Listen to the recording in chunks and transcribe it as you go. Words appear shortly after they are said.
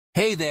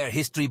Hey there,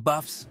 history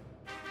buffs!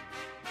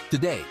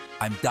 Today,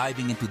 I'm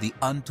diving into the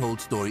untold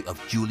story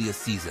of Julius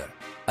Caesar,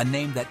 a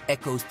name that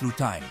echoes through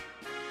time.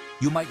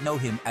 You might know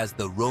him as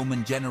the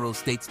Roman general,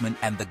 statesman,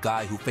 and the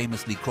guy who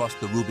famously crossed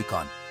the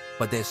Rubicon,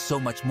 but there's so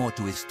much more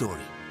to his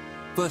story.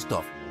 First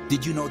off,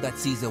 did you know that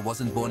Caesar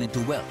wasn't born into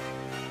wealth?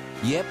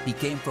 Yep, he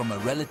came from a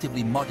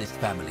relatively modest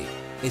family,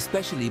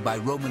 especially by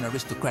Roman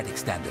aristocratic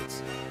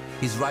standards.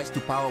 His rise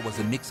to power was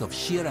a mix of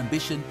sheer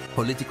ambition,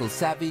 political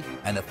savvy,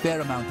 and a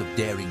fair amount of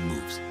daring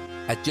moves.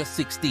 At just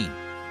 16,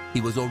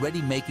 he was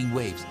already making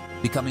waves,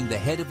 becoming the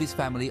head of his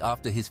family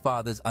after his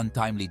father's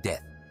untimely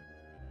death.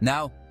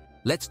 Now,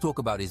 let's talk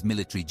about his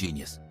military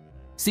genius.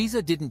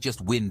 Caesar didn't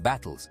just win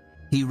battles,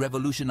 he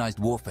revolutionized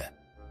warfare.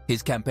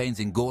 His campaigns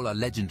in Gaul are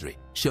legendary,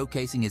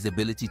 showcasing his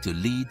ability to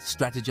lead,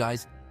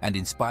 strategize, and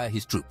inspire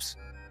his troops.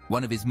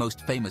 One of his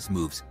most famous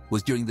moves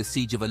was during the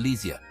siege of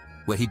Alesia,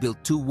 where he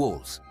built two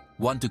walls,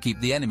 one to keep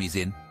the enemies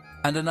in,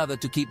 and another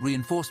to keep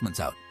reinforcements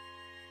out.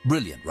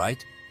 Brilliant,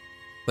 right?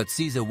 But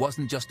Caesar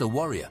wasn't just a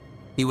warrior,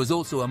 he was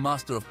also a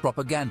master of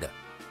propaganda.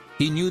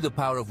 He knew the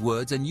power of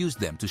words and used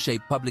them to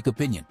shape public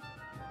opinion.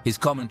 His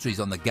commentaries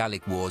on the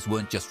Gallic Wars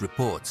weren't just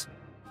reports,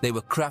 they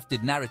were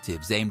crafted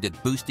narratives aimed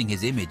at boosting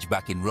his image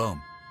back in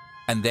Rome.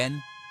 And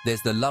then,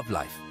 there's the love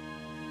life.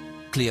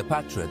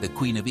 Cleopatra, the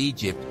Queen of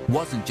Egypt,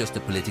 wasn't just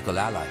a political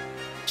ally,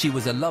 she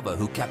was a lover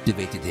who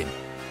captivated him.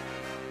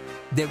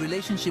 Their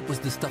relationship was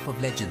the stuff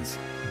of legends,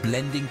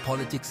 blending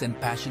politics and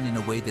passion in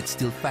a way that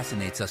still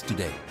fascinates us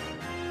today.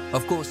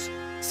 Of course,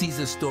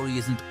 Caesar's story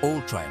isn't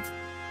all triumph.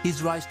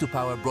 His rise to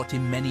power brought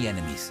him many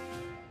enemies.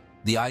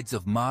 The Ides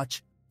of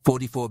March,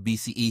 44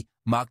 BCE,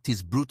 marked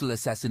his brutal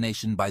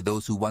assassination by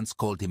those who once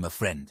called him a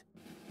friend.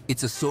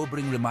 It's a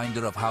sobering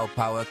reminder of how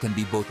power can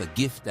be both a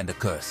gift and a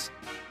curse.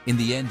 In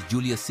the end,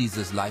 Julius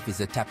Caesar's life is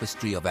a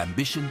tapestry of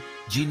ambition,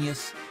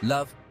 genius,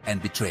 love,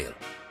 and betrayal.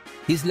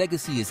 His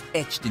legacy is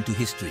etched into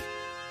history,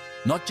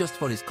 not just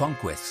for his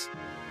conquests,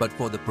 but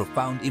for the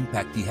profound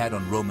impact he had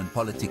on Roman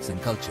politics and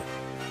culture.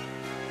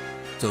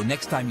 So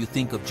next time you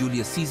think of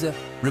Julius Caesar,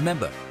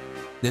 remember,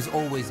 there's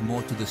always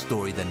more to the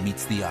story than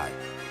meets the eye.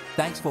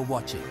 Thanks for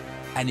watching,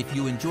 and if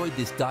you enjoyed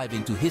this dive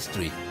into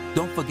history,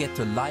 don't forget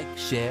to like,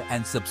 share,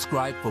 and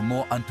subscribe for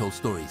more untold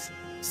stories.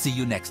 See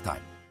you next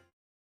time.